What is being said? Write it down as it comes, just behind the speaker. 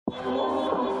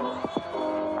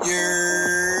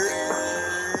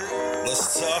Yeah,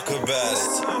 let's talk about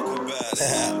it.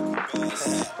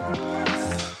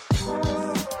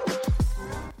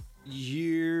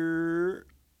 Yeah,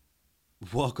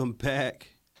 welcome back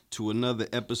to another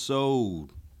episode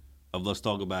of Let's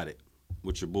Talk About It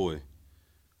with your boy.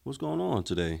 What's going on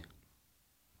today?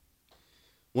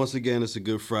 Once again, it's a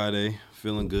good Friday.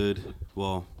 Feeling good.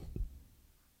 Well,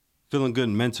 feeling good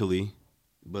mentally,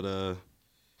 but I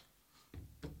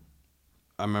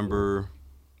remember.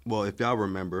 Well, if y'all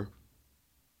remember,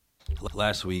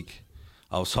 last week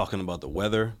I was talking about the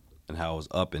weather and how it was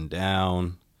up and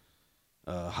down,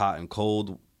 hot and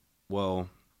cold. Well,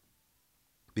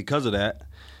 because of that,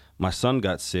 my son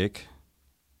got sick,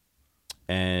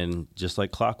 and just like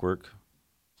clockwork,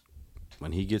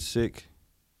 when he gets sick,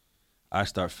 I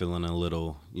start feeling a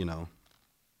little,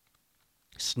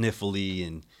 sniffly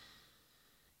and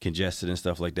congested and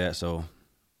stuff like that. So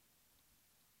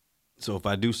if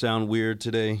I do sound weird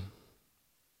today,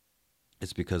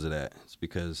 it's because of that. It's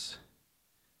because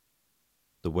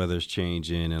the weather's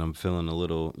changing and I'm feeling a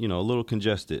little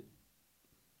congested.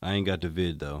 I ain't got the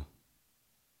vid though.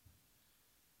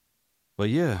 But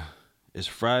yeah, it's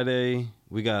Friday.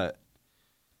 We got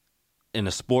in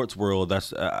the sports world.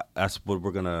 That's what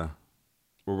we're gonna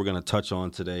touch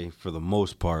on today for the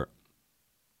most part.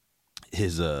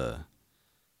 Is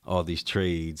all these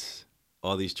trades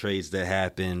that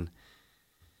happen.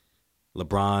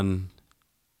 LeBron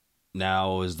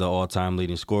now is the all-time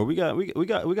leading scorer. We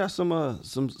got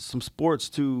some sports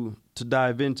to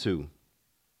dive into.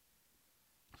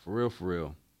 For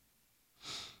real.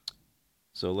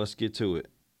 So let's get to it.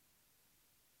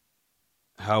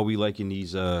 How are we liking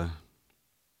these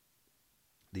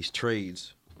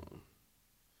trades?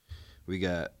 We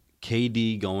got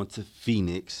KD going to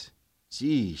Phoenix.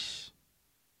 Jeez.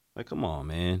 Like, come on,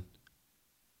 man.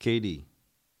 KD.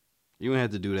 You don't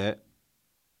have to do that.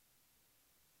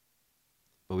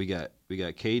 But we got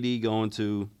KD going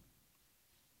to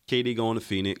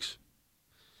Phoenix.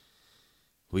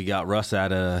 We got Russ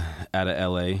out of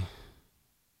LA.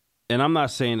 And I'm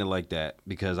not saying it like that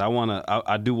because I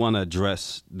do want to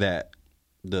address that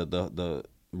the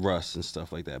Russ and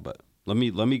stuff like that. But let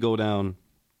me go down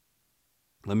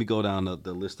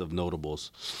the list of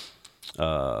notables.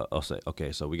 I'll say,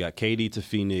 okay, so we got KD to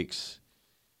Phoenix.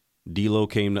 D'Lo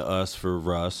came to us for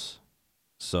Russ.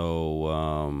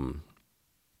 So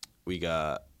we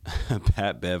got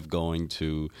Pat Bev going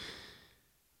to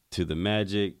the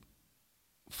Magic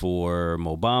for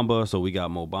Mo Bamba. So we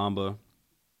got Mo Bamba.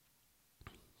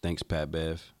 Thanks, Pat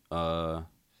Bev.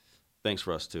 Thanks,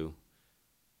 Russ, too.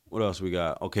 What else we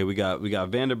got? Okay, we got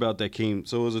Vanderbilt that came.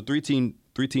 So it was a three team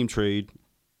trade.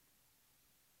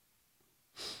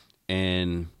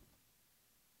 And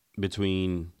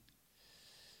between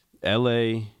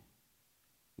LA,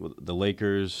 the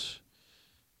Lakers,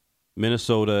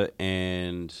 Minnesota,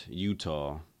 and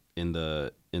Utah in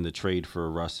the trade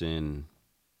for Russ and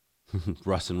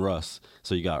Russ.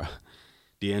 So you got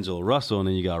D'Angelo Russell and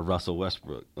then you got Russell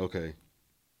Westbrook. Okay.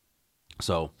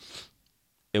 So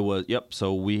it was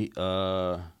so we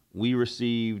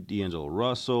received D'Angelo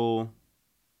Russell,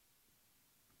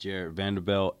 Jared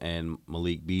Vanderbilt, and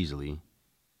Malik Beasley.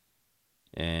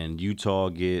 And Utah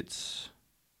gets.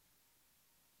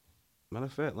 Matter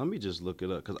of fact, let me just look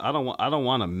it up because I don't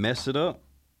want to mess it up.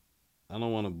 I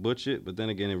don't want to butcher it, but then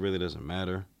again, it really doesn't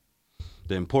matter.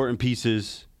 The important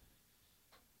pieces,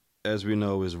 as we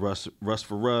know, is Russ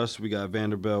for Russ. We got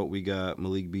Vanderbilt. We got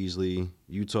Malik Beasley.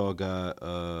 Utah got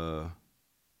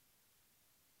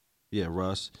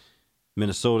Russ.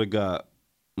 Minnesota got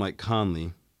Mike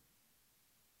Conley.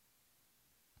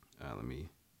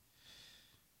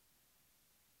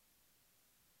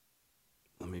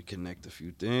 Let me connect a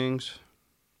few things.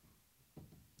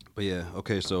 But yeah,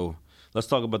 okay. So let's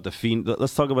talk about that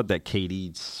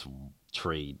KD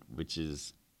trade, which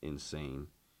is insane.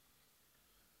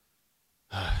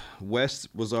 West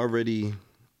was already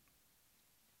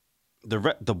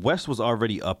the West was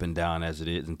already up and down as it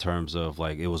is in terms of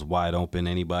like it was wide open.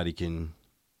 It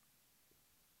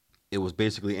was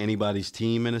basically anybody's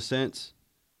team in a sense.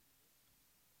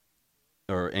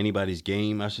 Or anybody's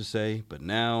game, I should say. But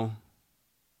now,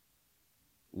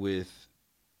 with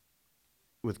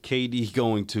KD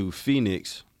going to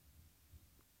Phoenix,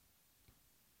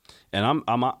 and I'm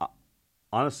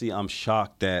honestly I'm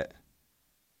shocked that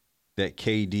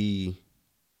KD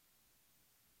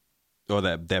or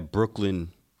that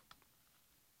Brooklyn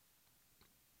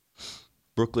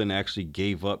actually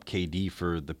gave up KD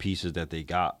for the pieces that they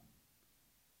got.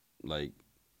 Like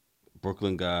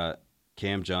Brooklyn got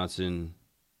Cam Johnson,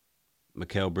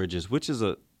 Mikal Bridges,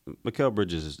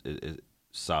 is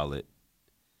solid.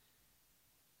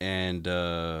 And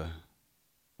hold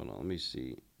on, let me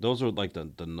see. Those are like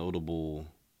the notable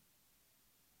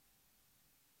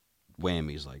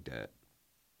whammies like that.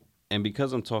 And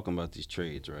because I'm talking about these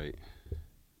trades, right?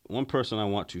 One person I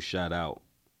want to shout out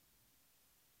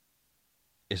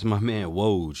is my man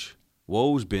Woj.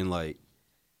 Woj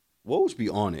be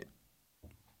on it.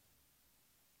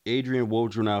 Adrian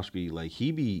Wojnarowski, like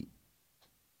he be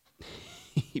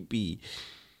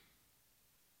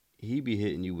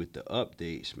hitting you with the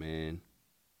updates, man.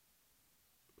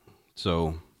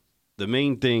 So the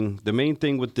main thing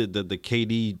with the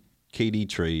KD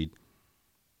trade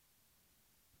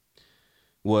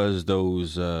was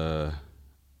those well,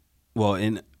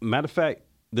 in matter of fact,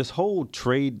 the whole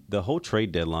trade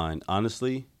deadline,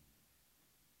 honestly,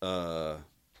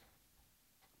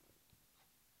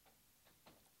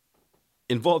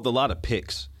 involved a lot of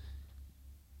picks.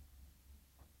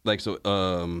 Like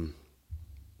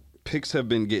picks have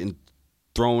been getting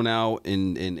thrown out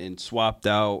and swapped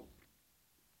out.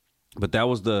 But that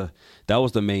was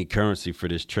the main currency for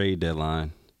this trade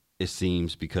deadline, it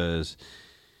seems, because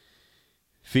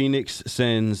Phoenix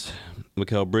sends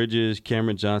Mikal Bridges,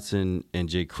 Cameron Johnson, and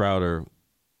Jay Crowder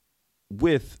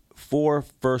with 4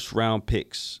 first-round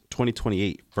picks,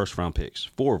 2028 first-round picks,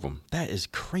 4 of them. That is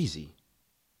crazy.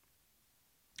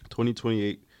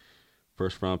 2028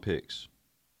 first-round picks.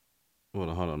 Hold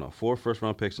on. No. 4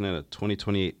 first-round picks and then a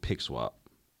 2028 pick swap.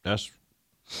 That's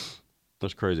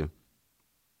crazy.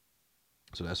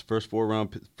 So that's first four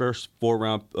round.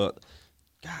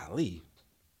 Golly.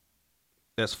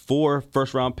 That's 4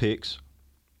 first-round picks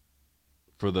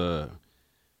for the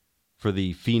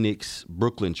Phoenix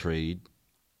Brooklyn trade.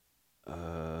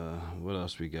 What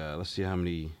else we got? Let's see how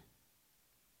many.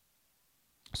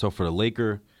 So for the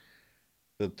Laker,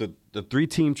 the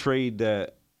 3-team trade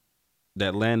that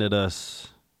landed us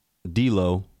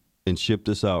D'Lo and shipped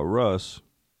us out Russ.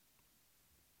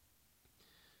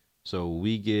 So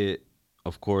we get,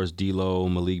 of course, D'Lo,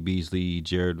 Malik Beasley,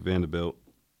 Jared Vanderbilt.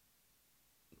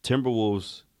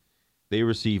 Timberwolves, they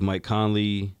received Mike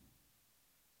Conley,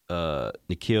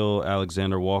 Nickeil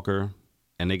Alexander-Walker,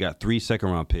 and they got 3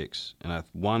 second-round picks. And I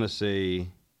want to say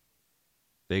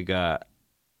they got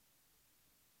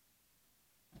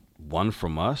 1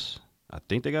 from us. I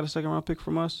think they got a second-round pick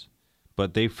from us.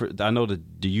 But I know the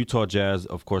Utah Jazz,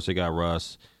 of course, they got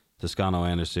Russ, Toscano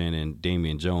Anderson, and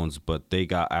Damian Jones, but they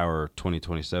got our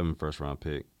 2027 first-round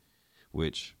pick,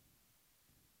 which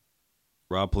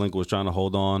Rob Pelinka was trying to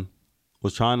hold on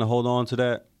to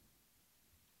that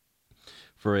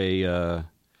for a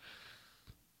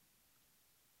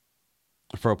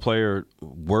player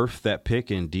worth that pick,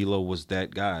 and D'Lo was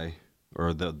that guy,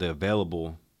 or the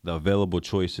available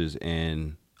choices,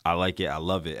 and I like it. I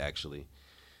love it, actually.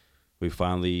 We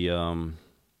finally, I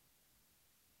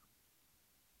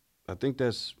think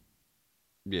that's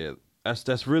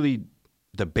really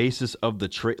the basis of the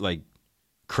trade, like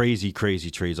crazy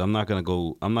trades. I'm not gonna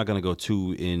go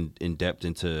too in depth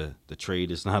into the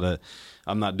trade.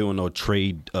 I'm not doing no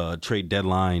trade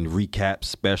deadline recap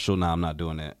special. No, I'm not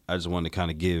doing that. I just wanted to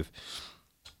kind of give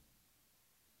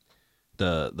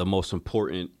the most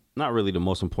important, not really the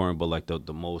most important, but like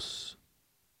the most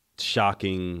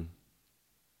shocking,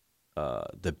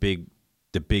 the big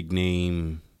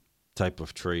name type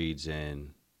of trades,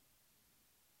 and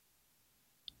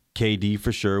KD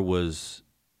for sure was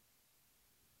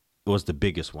the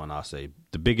biggest one. I'll say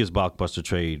the biggest blockbuster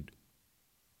trade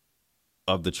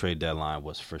of the trade deadline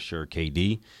was for sure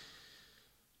KD.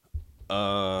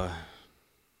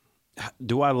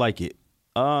 Do I like it?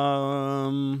 I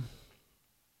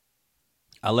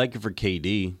like it for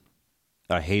KD.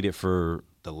 I hate it for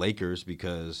the Lakers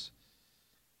because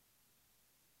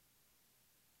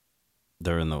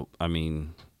they're in the. I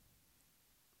mean,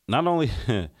 not only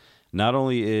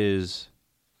is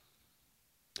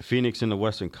Phoenix in the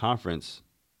Western Conference,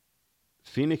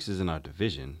 Phoenix is in our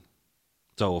division,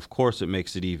 so of course it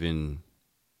makes it even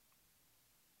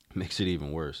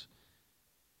worse.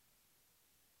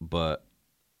 But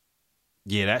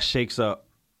yeah, that shakes up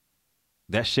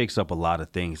a lot of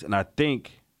things, and I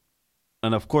think,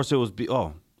 and of course it was.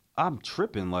 I'm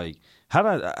tripping. Like, how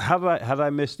did I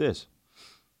miss this?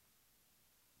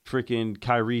 Freaking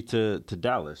Kyrie to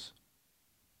Dallas.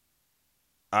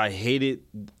 I hate it.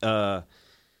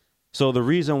 So the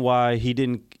reason why he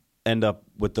didn't end up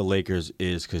with the Lakers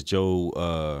is because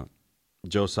Joe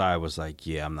Tsai was like,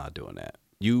 "Yeah, I'm not doing that."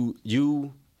 You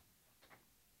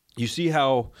see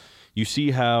how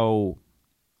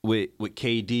with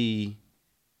KD,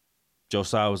 Joe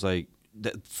Tsai was like,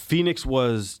 that Phoenix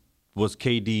was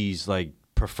KD's like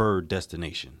preferred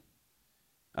destination.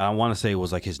 I want to say it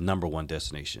was like his number one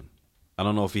destination. I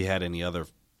don't know if he had any other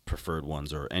preferred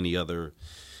ones or any other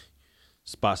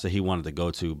spots that he wanted to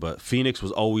go to. But Phoenix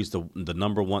was always the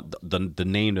number one, the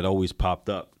name that always popped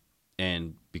up,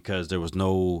 and because there was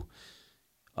no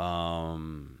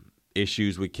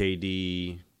issues with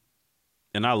KD,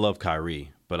 and I love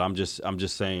Kyrie, but I'm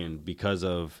just saying because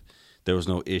of there was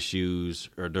no issues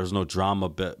or there was no drama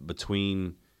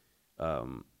between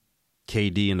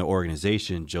KD and the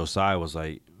organization. Josiah was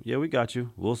like, "Yeah, we got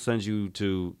you. We'll send you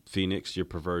to Phoenix, your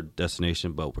preferred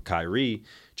destination." But with Kyrie,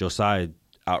 Josiah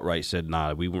outright said,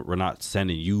 "Nah, we're not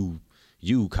sending you,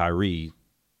 Kyrie,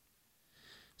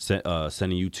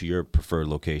 sending you to your preferred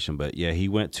location." But yeah, he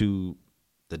went to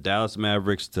the Dallas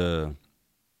Mavericks to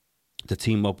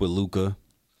team up with Luka,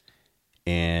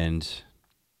 and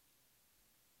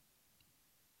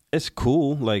it's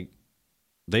cool. Like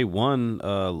they won.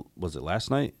 Was it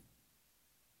last night?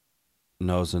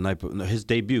 No, it was the night. No, his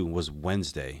debut was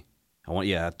Wednesday.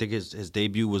 I think his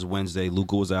debut was Wednesday.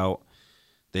 Luka was out.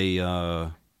 They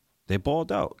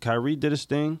balled out. Kyrie did his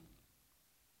thing.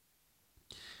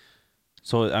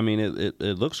 So I mean, it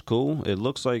looks cool. It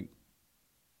looks like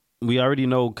we already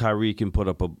know Kyrie can put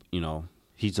up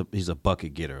he's a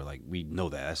bucket getter. Like we know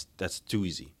that. That's too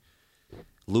easy.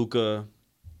 Luka's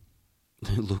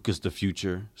the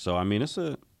future. So I mean, it's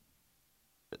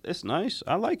nice.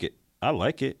 I like it. I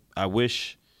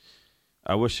wish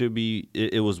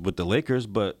it was with the Lakers,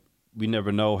 but we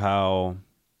never know how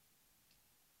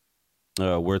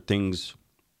where things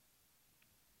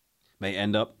may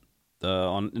end up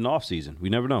in the off season. We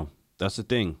never know. That's the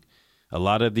thing. A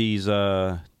lot of these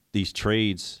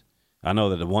trades, I know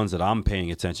that the ones that I'm paying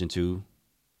attention to,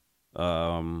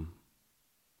 they're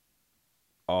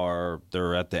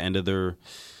at the end of their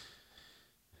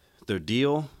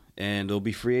deal, and they'll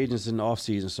be free agents in the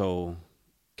offseason. So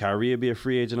Kyrie will be a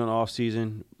free agent in the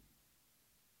offseason.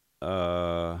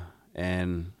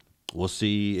 And we'll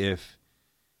see if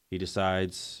he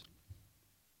decides,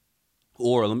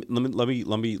 or let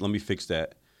me fix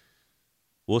that.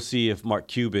 We'll see if Mark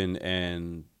Cuban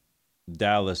and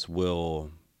Dallas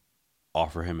will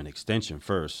offer him an extension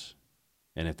first.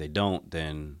 And if they don't,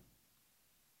 then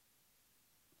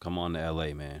come on to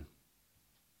LA, man.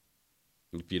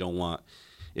 If you don't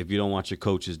want your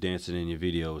coaches dancing in your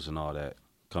videos and all that,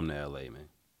 come to LA, man.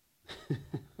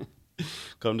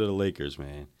 Come to the Lakers,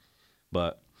 man.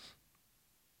 But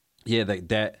yeah,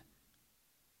 that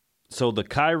so the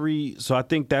Kyrie, so I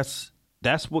think that's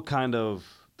what kind of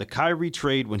the Kyrie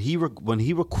trade when he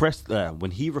requested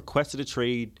a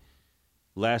trade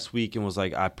last week and was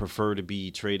like, I prefer to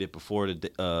be traded before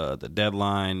the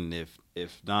deadline.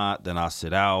 If not, then I'll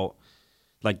sit out.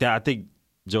 Like that, I think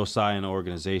Josiah and the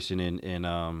organization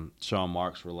and Sean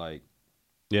Marks were like,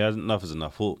 yeah, enough is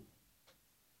enough.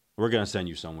 We're gonna send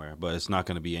you somewhere, but it's not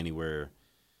gonna be anywhere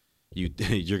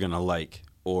you're gonna like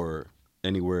or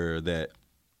anywhere that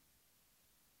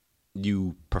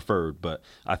you preferred. But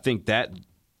I think that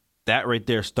right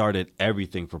there started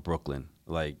everything for Brooklyn,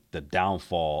 like the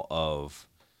downfall of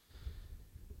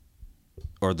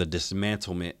or the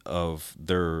dismantlement of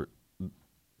their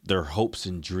hopes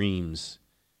and dreams,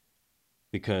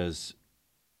 because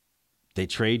they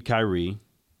trade Kyrie,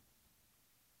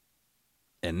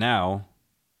 and now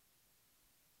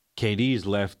KD's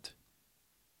left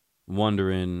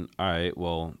wondering, all right,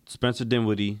 well, Spencer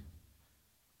Dinwiddie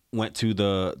went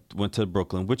to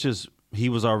Brooklyn, which is he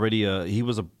was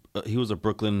a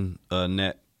Brooklyn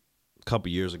net a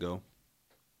couple years ago.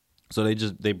 So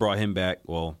they brought him back.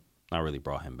 Well, not really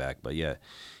brought him back, but yeah,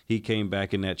 he came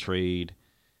back in that trade,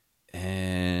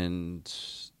 and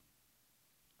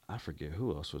I forget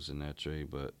who else was in that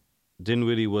trade, but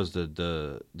Dinwiddie was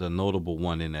the notable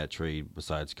one in that trade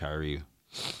besides Kyrie.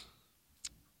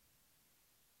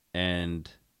 And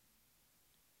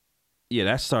yeah,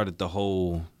 that started the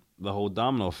whole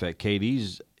domino effect.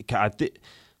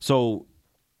 So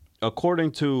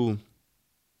according to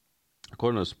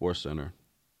SportsCenter,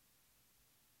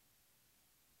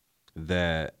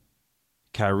 that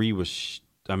KD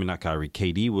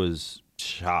was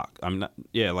shocked.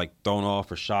 Like thrown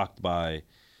off or shocked by,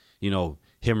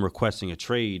 him requesting a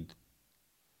trade,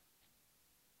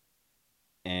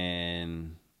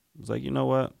 and was like, you know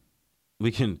what,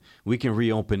 we can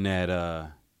reopen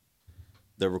that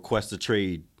the request to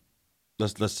trade.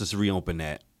 Let's just reopen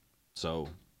that. So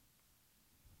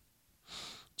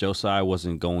Josiah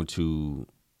wasn't going to.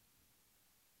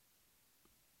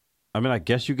 I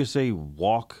guess you could say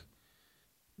walk.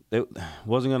 It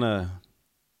wasn't gonna.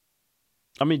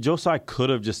 Josiah could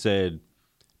have just said,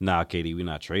 "Nah, KD, we're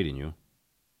not trading you."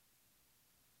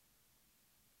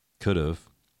 Could have,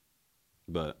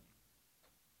 but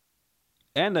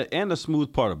and the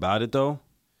smooth part about it though,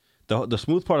 the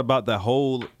smooth part about the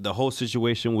whole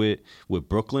situation with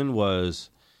Brooklyn was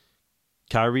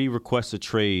Kyrie requests a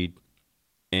trade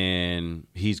and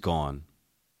he's gone.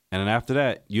 And then after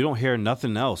that, you don't hear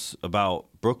nothing else about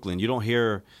Brooklyn. You don't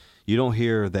hear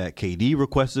that KD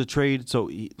requested a trade. So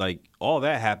like all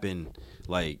that happened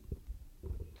like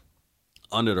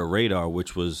under the radar,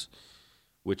 which was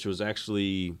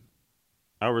actually,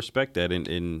 I respect that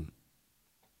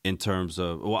in terms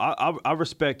of, well, I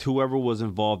respect whoever was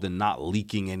involved in not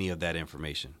leaking any of that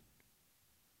information.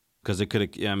 Because it could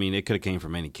have, I mean, it could have came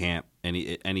from any camp, I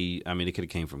mean, it could have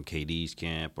came from KD's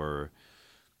camp or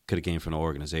could have came from the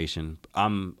organization.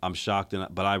 I'm shocked,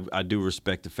 but I do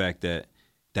respect the fact that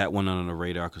went under the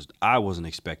radar because I wasn't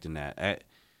expecting that.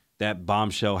 That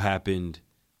bombshell happened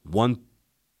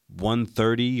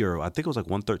 1:30 or I think it was like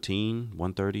 1:13,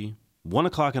 1:30, 1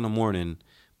 o'clock in the morning.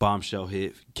 Bombshell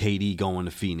hit. KD going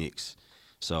to Phoenix.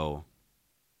 So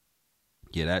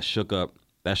yeah, that shook up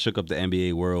the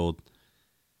NBA world.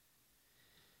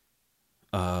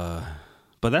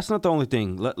 But that's not the only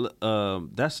thing.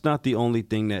 That's not the only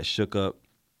thing that shook up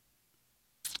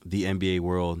the NBA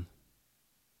world.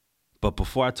 But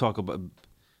before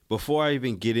I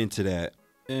even get into that,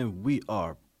 and we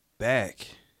are back,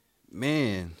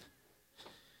 man,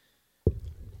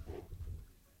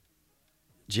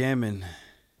 jamming.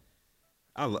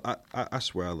 I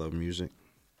swear I love music.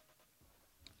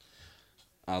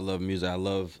 I love music. I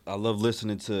love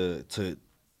listening to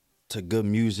good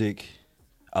music.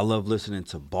 I love listening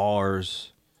to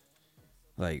bars,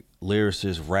 like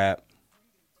lyricists rap.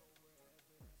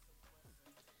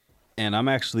 And I'm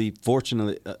actually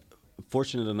fortunate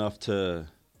enough to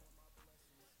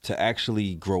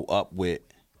actually grow up with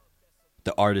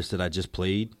the artists that I just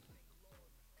played.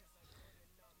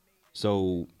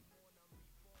 So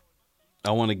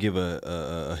I want to give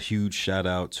a huge shout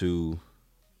out to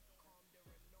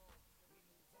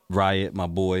Riot, my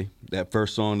boy. That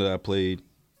first song that I played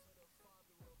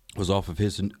was off of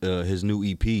his new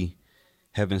EP,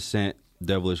 Heaven Sent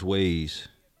Devilish Ways,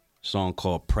 song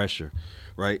called Pressure,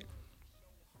 right?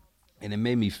 And it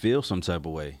made me feel some type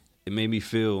of way. It made me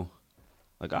feel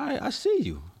like I see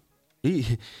you.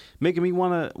 He making me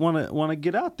wanna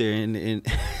get out there and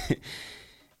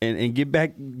and get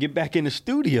back in the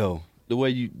studio. The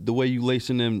way you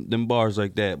lacing them bars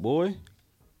like that, boy.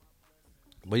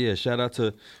 But yeah, shout out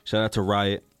to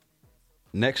Riot.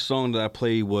 Next song that I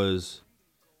played was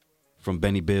from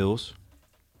Benny Bills.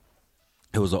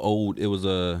 It was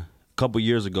a couple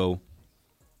years ago.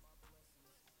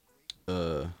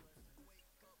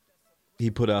 He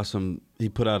put out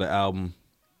an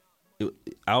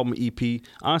album EP.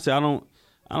 Honestly, I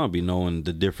don't be knowing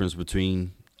the difference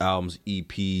between albums,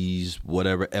 EPs,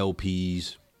 whatever,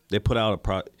 LPs. He put out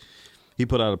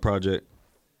a project,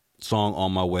 song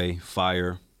On My Way,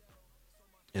 fire.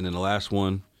 And then the last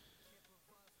one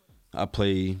I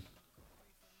played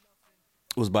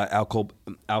was by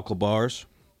Alco Bars,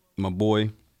 my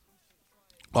boy,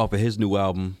 off of his new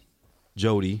album,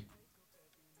 Jody.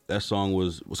 That song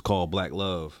was called Black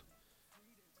Love.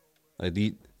 Like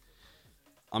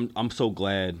I'm so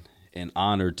glad and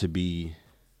honored to be,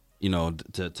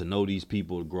 to know these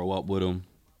people, to grow up with them,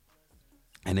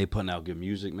 and they putting out good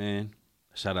music, man.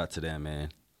 Shout out to them, man.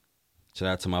 Shout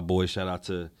out to my boy. Shout out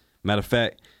to, matter of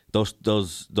fact, those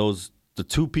the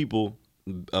two people,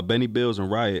 Benny Bills and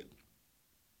Riot,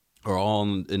 are all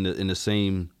in the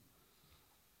same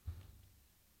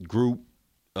group.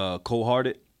 Cold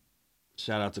Hearted.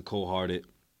 Shout out to Cold Hearted.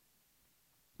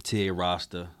 T.A.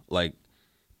 Rasta, like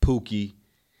Pookie,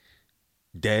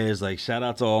 Dez, like shout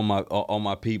out to all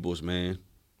my peoples, man.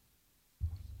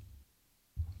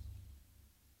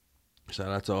 Shout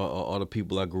out to all the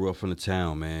people I grew up from the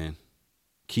town, man.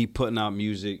 Keep putting out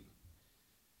music.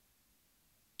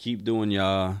 Keep doing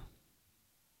y'all.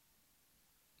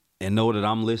 And know that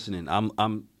I'm listening. I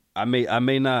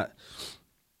may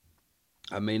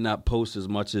not post as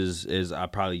much as I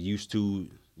probably used to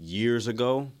years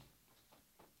ago.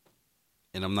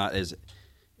 And I'm not as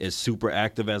super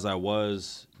active as I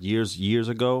was years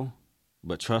ago.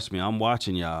 But trust me, I'm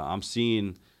watching y'all. I'm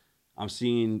seeing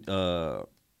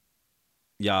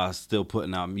y'all still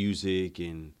putting out music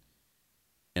and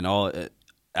all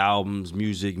albums,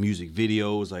 music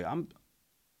videos. Like I'm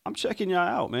checking y'all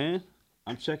out, man.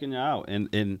 I'm checking y'all out,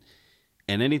 and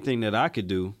anything that I could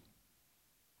do,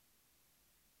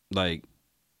 like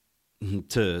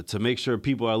to make sure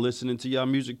people are listening to y'all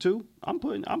music too. I'm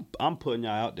putting y'all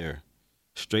out there,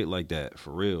 straight like that,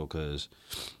 for real. Cause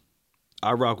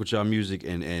I rock with y'all music,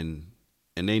 and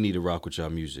they need to rock with y'all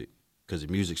music, cause the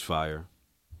music's fire.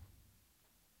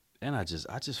 And I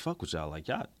just fuck with y'all, like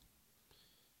y'all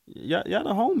y'all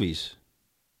the homies,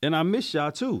 and I miss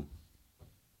y'all too.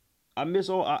 I miss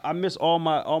all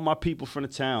my people from the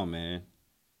town, man.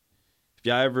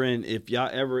 If y'all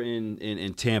ever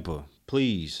in Tampa,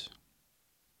 please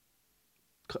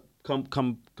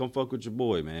come fuck with your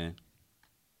boy, man.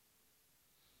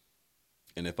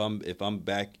 And if I'm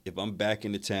back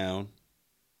in the town,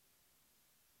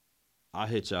 I'll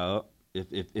hit y'all up.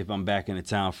 If I'm back in the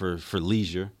town for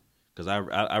leisure, because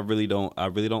I really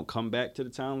don't come back to the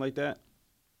town like that.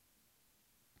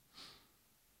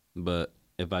 But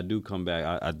if I do come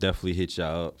back, I definitely hit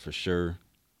y'all up for sure.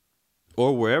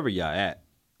 Or wherever y'all at.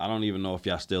 I don't even know if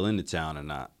y'all still in the town or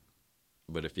not.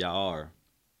 But if y'all are,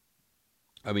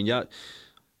 I mean y'all.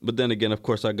 But then again, of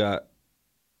course, I got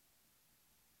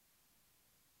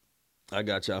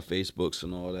y'all Facebooks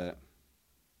and all that.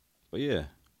 But yeah,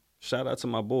 shout out to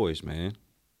my boys, man.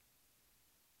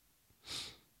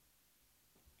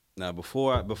 Now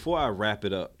before I wrap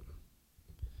it up,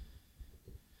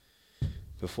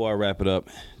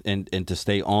 and to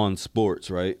stay on sports,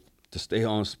 right? To stay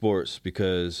on sports,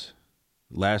 because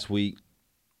last week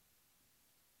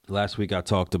I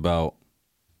talked about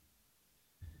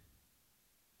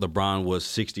LeBron was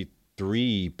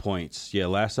 63 points. Yeah,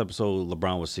 last episode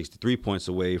LeBron was 63 points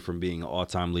away from being an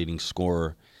all-time leading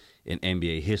scorer in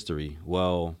NBA history.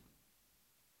 Well,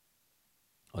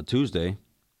 on Tuesday,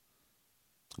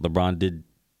 LeBron did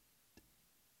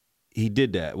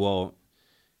that. Well,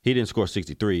 he didn't score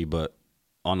 63, but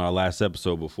on our last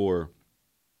episode before,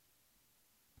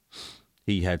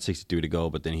 he had 63 to go,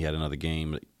 but then he had another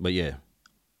game. But yeah,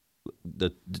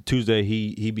 the Tuesday,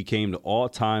 he became the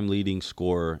all-time leading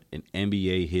scorer in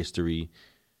NBA history,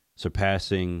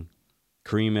 surpassing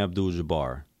Kareem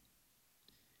Abdul-Jabbar.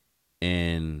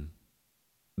 And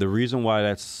the reason why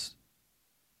that's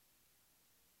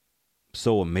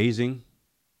so amazing,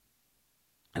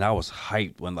 and I was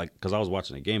hyped because I was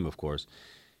watching the game, of course,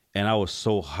 and I was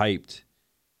so hyped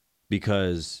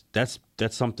because that's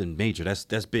something major. That's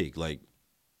big. Like,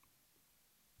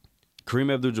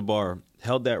 Kareem Abdul-Jabbar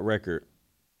held that record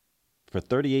for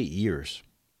 38 years,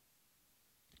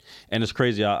 and it's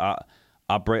crazy. I'll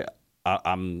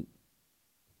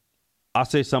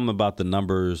say something about the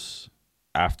numbers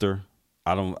after.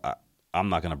 I'm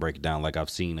not gonna break it down like I've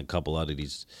seen a couple other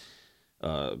these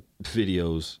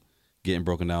videos getting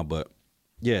broken down, but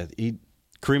yeah,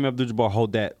 Kareem Abdul-Jabbar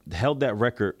held that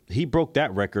record. He broke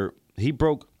that record. He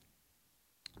broke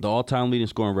the all-time leading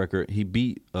scoring record. He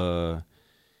beat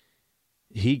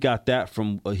he broke that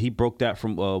from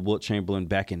Wilt Chamberlain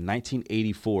back in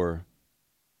 1984.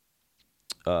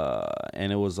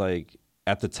 And it was like,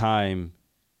 at the time,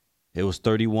 it was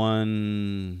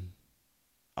 31.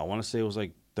 I want to say it was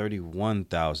like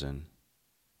 38,000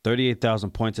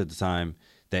 points at the time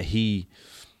that he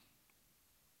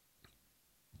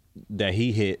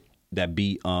hit, that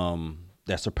beat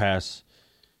that surpassed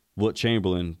Wilt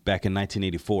Chamberlain back in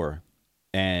 1984.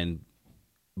 And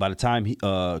by the time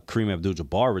Kareem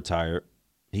Abdul-Jabbar retired,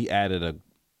 he added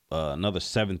another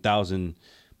 7,000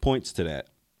 points to that.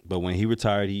 But when he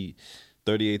retired,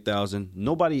 38,000.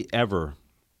 Nobody ever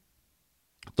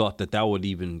thought that would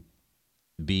even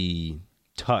be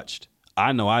touched.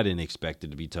 I know I didn't expect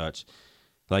it to be touched.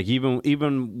 Like, even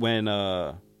when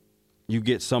you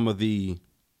get some of the,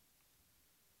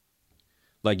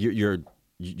 like, your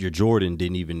Jordan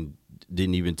didn't even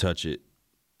touch it.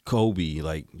 Kobe,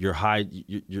 like your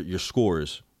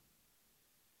scores,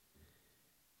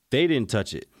 they didn't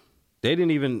touch it. They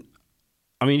didn't even.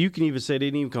 I mean, you can even say they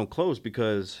didn't even come close,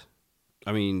 because,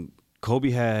 I mean, Kobe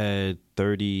had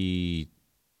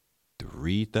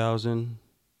 33,000.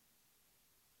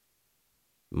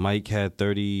 Mike had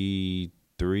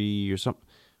 33 or something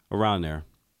around there.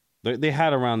 They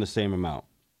had around the same amount,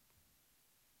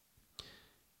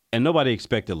 and nobody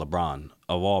expected LeBron,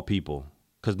 of all people.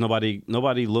 Because nobody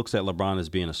looks at LeBron as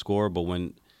being a scorer, but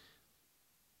when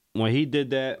he did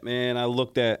that, man, I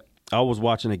was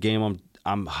watching the game.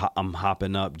 I'm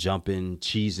hopping up, jumping,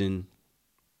 cheesing,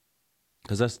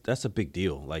 because that's a big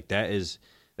deal. Like, that's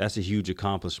a huge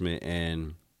accomplishment,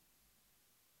 and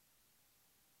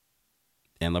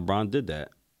LeBron did that.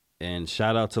 And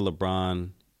shout out to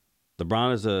LeBron.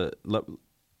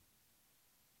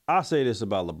 I'll say this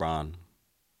about LeBron.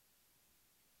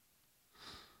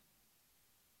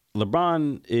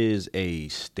 LeBron is a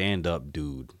stand-up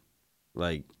dude.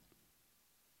 Like,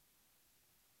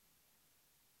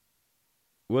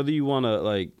 however you want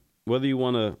to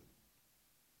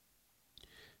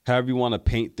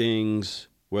paint things,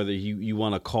 whether you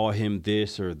want to call him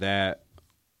this or that,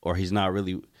 or he's not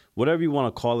really, whatever you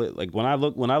want to call it. Like, when I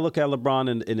look at LeBron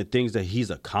and the things that he's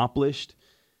accomplished,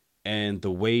 And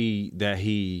the way that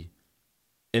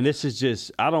and this is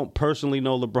just, I don't personally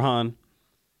know LeBron,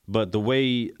 but the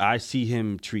way I see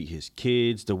him treat his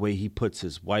kids, the way he puts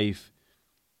his wife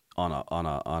on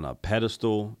a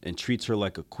pedestal and treats her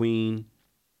like a queen,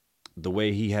 the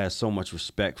way he has so much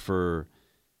respect for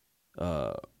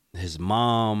his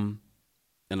mom,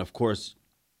 and of course,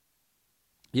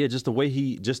 yeah, just the way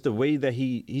that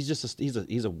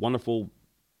he's a wonderful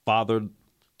father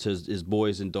to his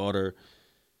boys and daughter.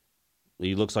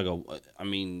 He looks like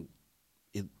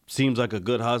it seems like a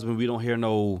good husband. We don't hear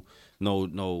no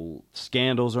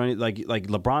scandals or anything. Like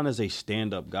LeBron is a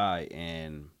stand up guy,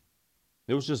 and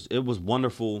it was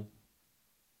wonderful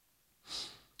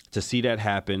to see that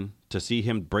happen, to see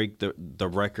him break the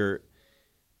record.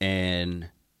 And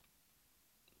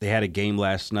they had a game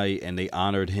last night, and they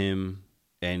honored him,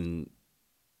 and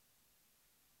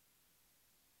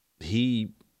he,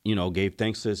 gave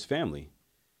thanks to his family.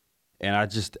 And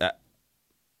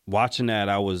watching that,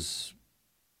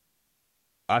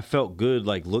 I felt good.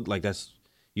 Like,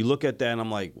 you look at that, and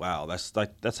I'm like, wow, that's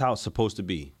how it's supposed to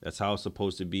be. That's how it's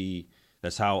supposed to be.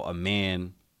 That's how a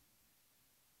man.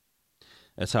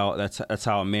 That's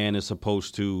how a man is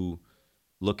supposed to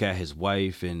look at his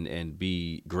wife and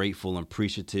be grateful and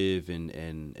appreciative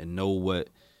and know what,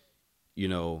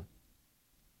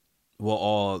 what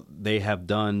all they have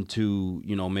done to,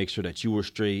 make sure that you were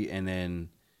straight, and then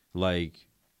like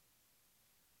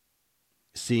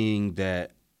seeing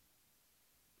that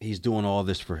he's doing all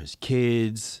this for his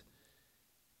kids,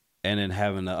 and then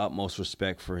having the utmost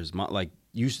respect for his mom. Like,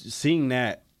 you seeing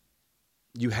that,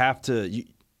 you have to,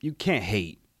 you can't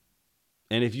hate.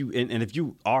 And if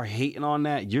you are hating on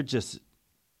that, you're just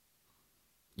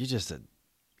a,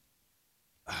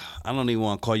 I don't even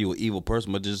want to call you an evil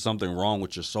person, but there's something wrong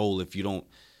with your soul if you don't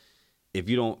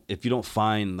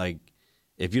find, like,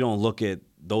 if you don't look at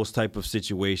those type of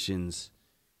situations,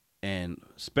 and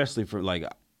especially for, like,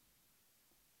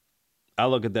 I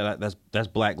look at that, that's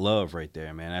black love right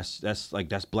there, man.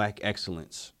 That's black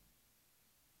excellence.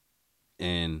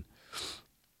 And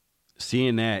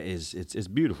seeing that it's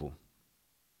beautiful.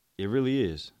 It really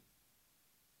is.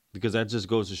 Because that just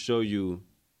goes to show you,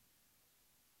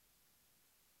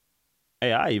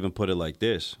 hey, I even put it like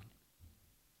this.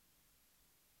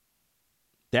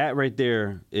 That right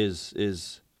there is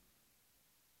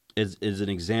an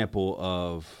example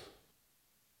of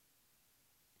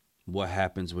what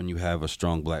happens when you have a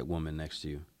strong black woman next to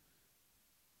you.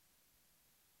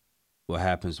 What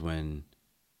happens when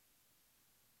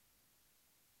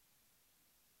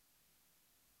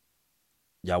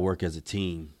y'all work as a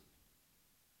team.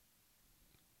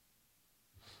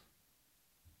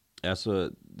 That's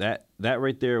that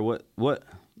right there. What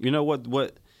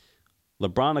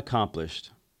LeBron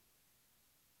accomplished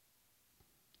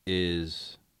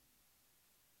is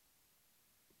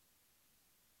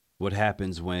what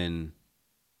happens when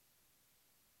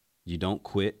you don't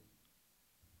quit.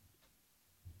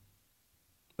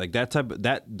 Like that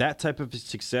type of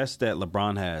success that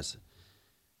LeBron has.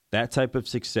 That type of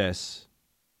success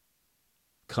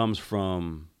comes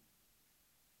from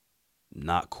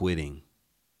not quitting,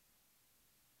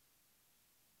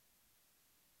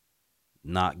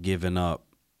 not giving up.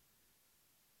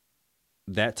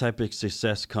 That type of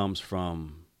success comes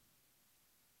from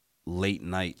late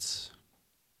nights,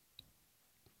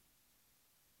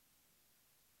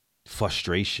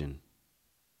 frustration,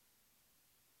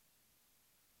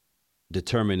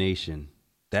 determination.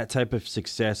 That type of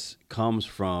success comes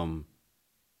from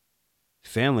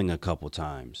failing a couple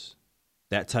times.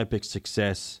 That type of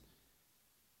success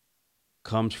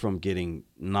comes from getting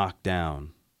knocked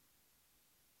down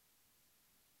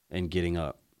and getting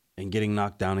up and getting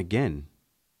knocked down again,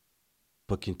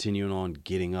 but continuing on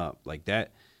getting up. Like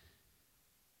that,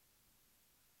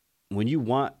 when you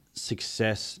want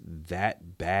success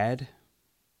that bad,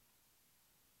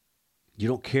 you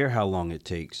don't care how long it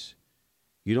takes.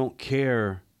 You don't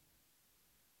care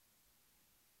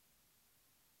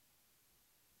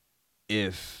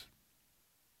if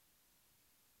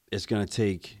it's going to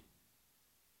take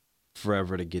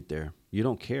forever to get there. You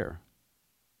don't care.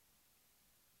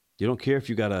 You don't care if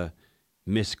you got to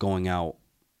miss going out.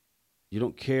 You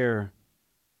don't care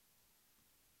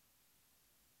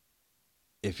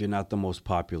if you're not the most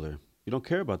popular. You don't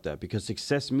care about that, because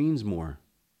success means more.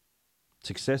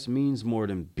 Success means more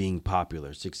than being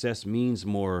popular. Success means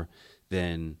more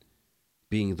than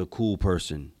being the cool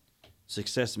person.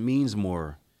 Success means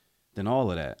more than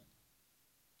all of that.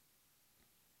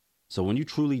 So when you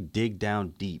truly dig down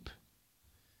deep,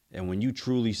 and when you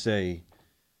truly say,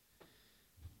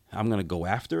 I'm going to go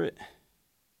after it,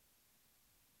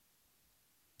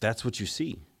 that's what you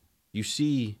see. You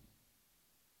see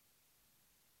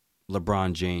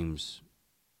LeBron James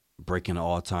breaking an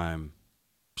all-time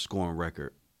scoring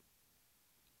record.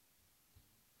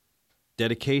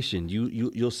 Dedication.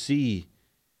 You'll see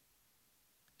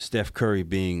Steph Curry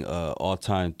being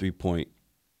all-time 3-point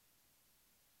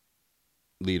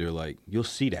leader. Like, you'll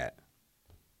see that.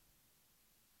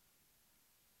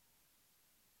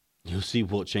 You'll see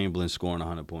Wilt Chamberlain scoring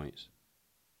 100 points.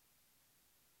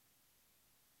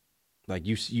 Like,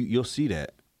 you'll see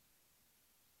that.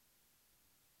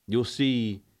 You'll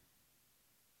see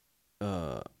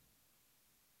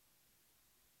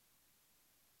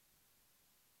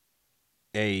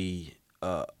a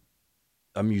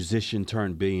musician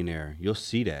turned billionaire. You'll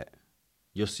see that.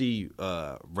 You'll see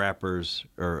rappers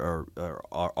or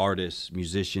artists,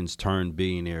 musicians turned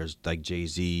billionaires like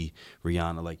Jay-Z,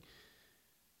 Rihanna. Like,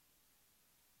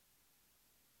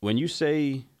 when you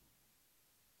say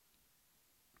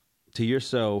to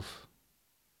yourself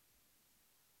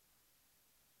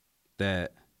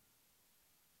that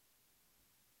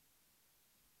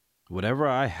whatever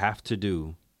I have to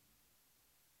do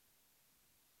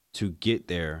to get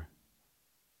there,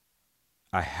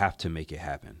 I have to make it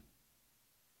happen.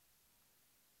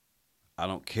 I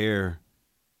don't care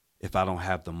if I don't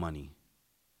have the money.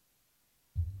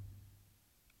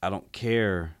 I don't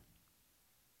care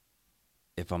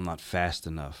if I'm not fast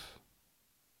enough.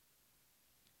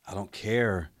 I don't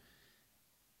care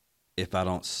if I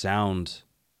don't sound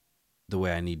the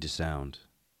way I need to sound.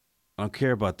 I don't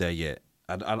care about that yet.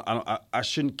 I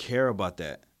shouldn't care about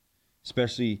that,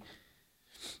 especially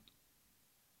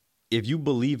if you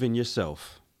believe in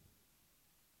yourself.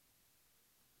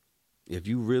 If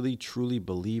you really truly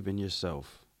believe in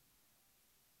yourself,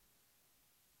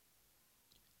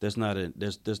 there's not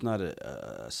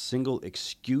a single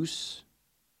excuse.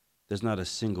 There's not a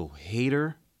single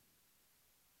hater.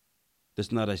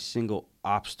 There's not a single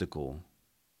obstacle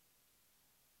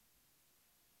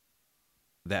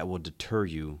that will deter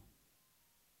you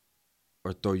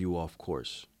or throw you off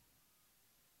course.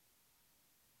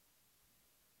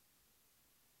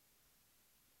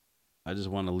 I just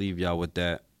want to leave y'all with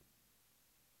that.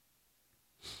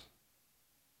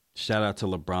 Shout out to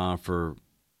LeBron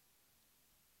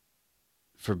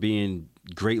for being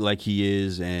great like he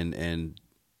is and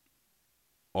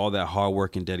all that hard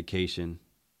work and dedication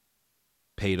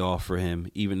paid off for him,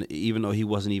 even though he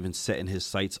wasn't even setting his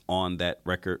sights on that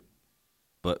record.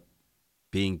 But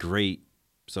being great,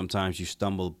 sometimes you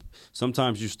stumble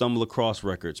across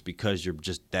records because you're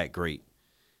just that great.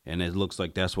 And it looks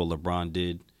like that's what LeBron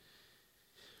did.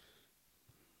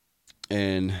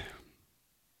 And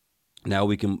now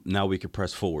we can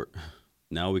press forward.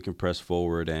 Now we can press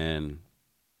forward and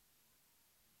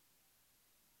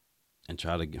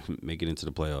try to make it into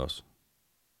the playoffs.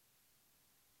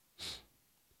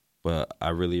 But I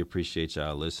really appreciate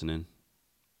y'all listening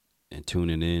and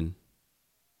tuning in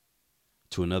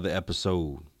to another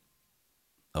episode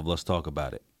of Let's Talk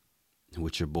About It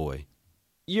with your boy.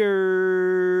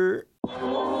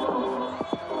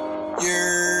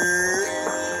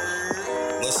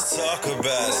 Let's talk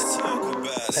about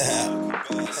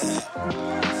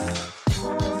it.